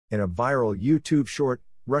In a viral YouTube short,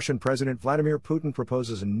 Russian President Vladimir Putin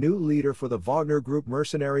proposes a new leader for the Wagner Group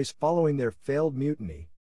mercenaries following their failed mutiny.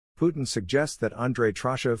 Putin suggests that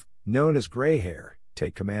AndreyTroshev, known as GreyHair,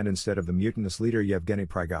 take command instead of the mutinous leader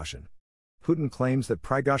YevgenyPrigozhin. Putin claims that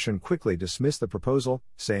Prigozhin quickly dismissed the proposal,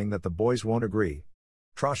 saying that the boys won't agree.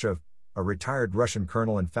 Troshev, a retired Russian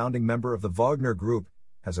colonel and founding member of the Wagner Group,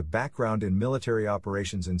 has a background in military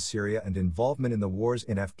operations in Syria and involvement in the wars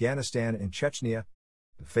in Afghanistan and Chechnya.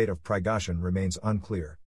 The fate of Prigozhin remains unclear.